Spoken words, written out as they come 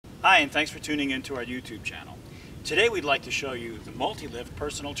Hi, and thanks for tuning into our YouTube channel. Today we'd like to show you the multi-lift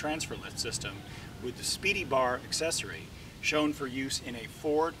personal transfer lift system with the Speedy-Bar accessory, shown for use in a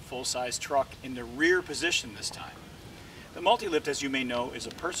Ford full-size truck in the rear position this time. The multi-lift, as you may know, is a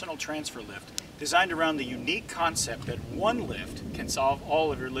personal transfer lift designed around the unique concept that one lift can solve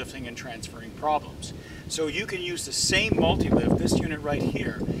all of your lifting and transferring problems. So you can use the same multi-lift, this unit right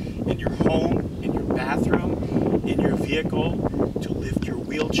here, in your home, in your bathroom, in your vehicle, to lift your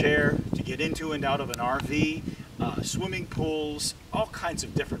wheelchair, to get into and out of an RV, swimming pools, all kinds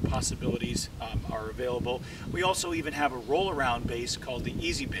of different possibilities are available. We also even have a roll-around base called the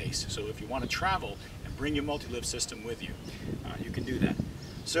Easy Base. So if you want to travel and bring your multi-lift system with you, you can do that.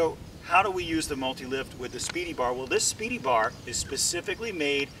 So how do we use the multi-lift with the Speedy-Bar? Well, this Speedy-Bar is specifically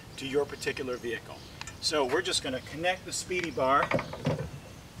made to your particular vehicle. So we're just going to connect the Speedy-Bar,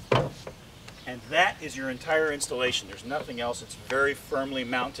 and that is your entire installation. There's nothing else. It's very firmly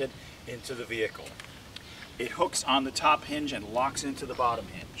mounted into the vehicle. It hooks on the top hinge and locks into the bottom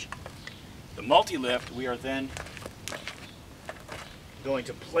hinge. The multi-lift we are then going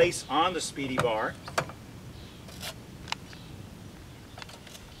to place on the Speedy-Bar.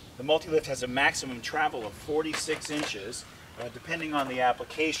 The multi-lift has a maximum travel of 46 inches, depending on the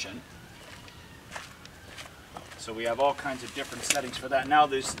application. So we have all kinds of different settings for that. Now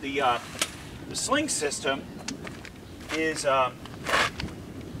there's the sling system is,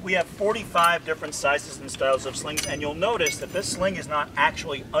 we have 45 different sizes and styles of slings, and you'll notice that this sling is not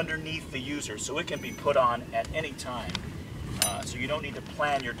actually underneath the user, so it can be put on at any time. So you don't need to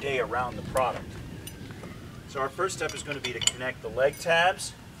plan your day around the product. So our first step is going to be to connect the leg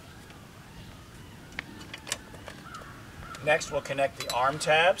tabs. Next we'll connect the arm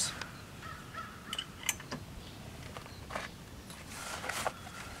tabs.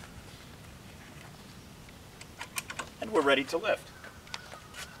 And we're ready to lift.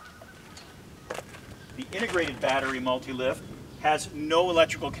 The integrated battery multi-lift has no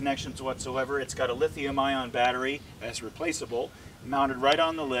electrical connections whatsoever. It's got a lithium-ion battery that's replaceable, mounted right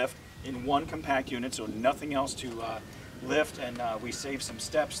on the lift in one compact unit, so nothing else to lift, and we save some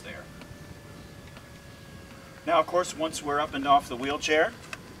steps there. Now, of course, once we're up and off the wheelchair,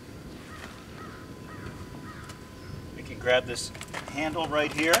 we can grab this handle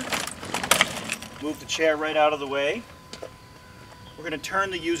right here, move the chair right out of the way. We're going to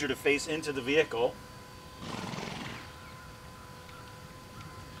turn the user to face into the vehicle.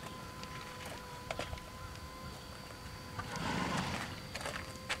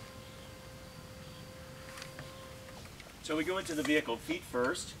 So we go into the vehicle feet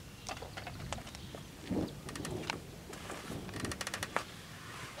first.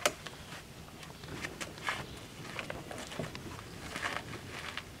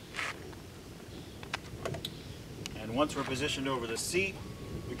 And once we're positioned over the seat,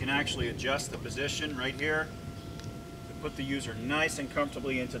 we can actually adjust the position right here to put the user nice and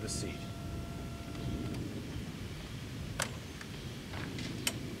comfortably into the seat.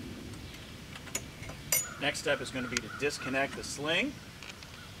 Next step is going to be to disconnect the sling.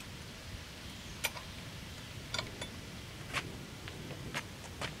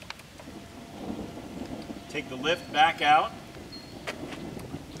 Take the lift back out.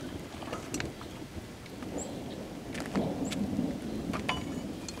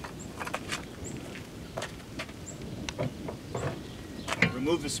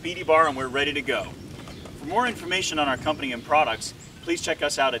 Remove the Speedy-Bar and we're ready to go. For more information on our company and products, please check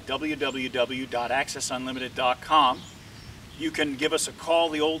us out at www.accessunlimited.com. You can give us a call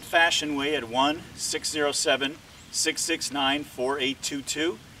the old-fashioned way at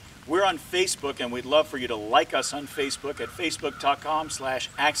 1-607-669-4822. We're on Facebook, and we'd love for you to like us on Facebook at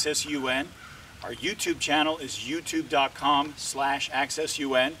facebook.com/accessun. Our YouTube channel is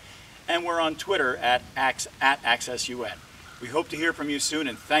youtube.com/accessun, and we're on Twitter at accessun. We hope to hear from you soon,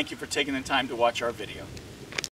 and thank you for taking the time to watch our video.